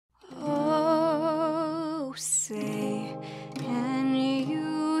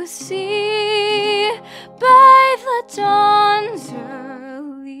dawn's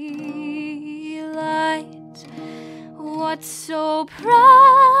early light, what so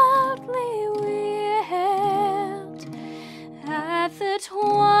proudly we hailed at the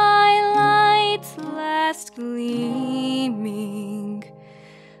twilight's last gleaming,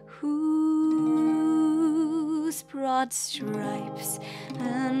 whose broad stripes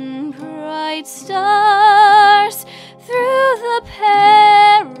and bright stars through the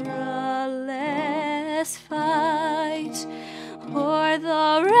perilous fight o'er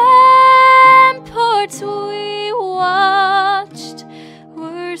the ramparts we watched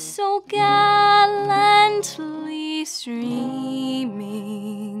were so gallantly streaming,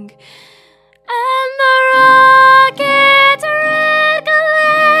 and the rocket red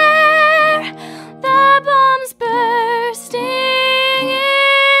glare, the bombs bursting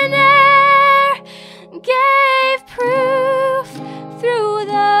in air, gave proof through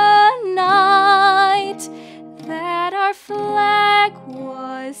the night that our flag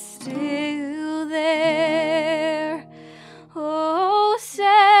was still there. Oh,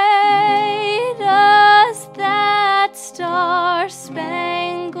 say does that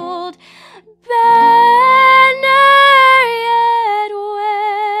star-spangled banner yet wave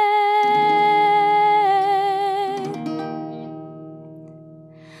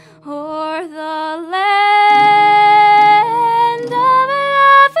o'er the land of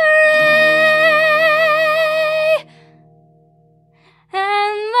Loveray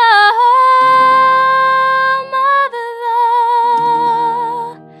and the home of the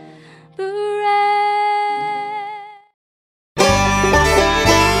beret?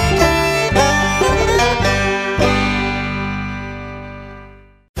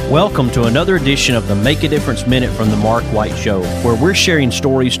 Welcome to another edition of the Make a Difference Minute from the Mark White Show, where we're sharing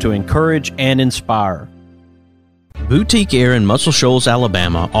stories to encourage and inspire. Boutique Air in Muscle Shoals,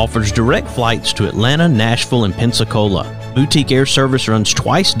 Alabama offers direct flights to Atlanta, Nashville, and Pensacola. Boutique Air service runs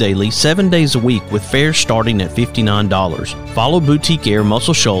twice daily, 7 days a week, with fares starting at $59. Follow Boutique Air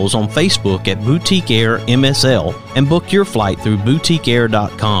Muscle Shoals on Facebook at Boutique Air MSL and book your flight through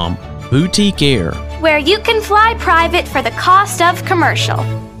boutiqueair.com. Boutique Air, where you can fly private for the cost of commercial.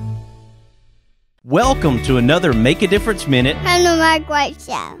 welcome to another Make a Difference Minute. On the Mark White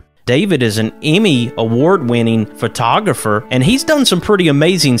Show. David is an Emmy Award-winning photographer, and he's done some pretty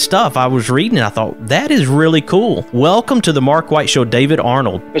amazing stuff. I was reading and I thought, that is really cool. Welcome to the Mark White Show, David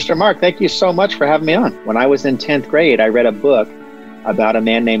Arnold. Mr. Mark, thank you so much for having me on. When I was in 10th grade, I read a book about a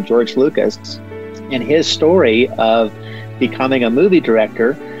man named George Lucas, and his story of becoming a movie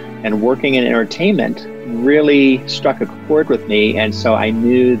director and working in entertainment really struck a chord with me, and so I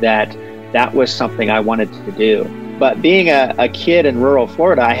knew that that was something I wanted to do. But being a kid in rural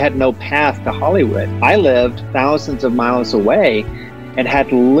Florida, I had no path to Hollywood. I lived thousands of miles away and had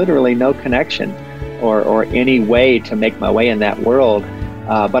literally no connection or any way to make my way in that world.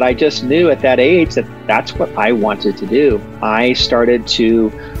 But I just knew at that age that that's what I wanted to do. I started to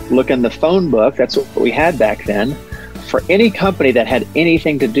look in the phone book, that's what we had back then, for any company that had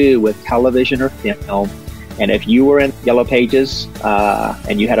anything to do with television or film. And if you were in Yellow Pages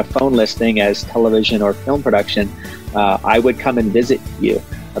and you had a phone listing as television or film production, I would come and visit you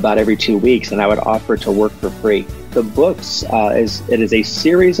about every 2 weeks, and I would offer to work for free. The books, it is a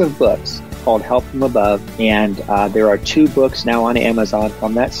series of books called Help From Above, and there are 2 books now on Amazon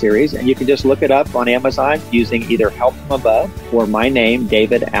from that series, and you can just look it up on Amazon using either Help From Above or my name,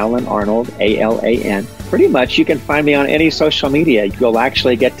 David Alan Arnold, A-L-A-N. Pretty much you can find me on any social media. You'll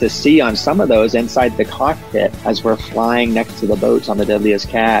actually get to see on some of those inside the cockpit as we're flying next to the boats on the Deadliest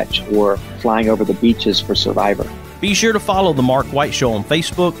Catch or flying over the beaches for Survivor. Be sure to follow The Mark White Show on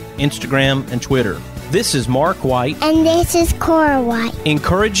Facebook, Instagram, and Twitter. This is Mark White. And this is Cora White.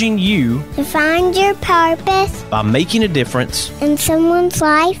 Encouraging you to find your purpose by making a difference in someone's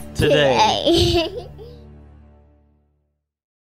life today.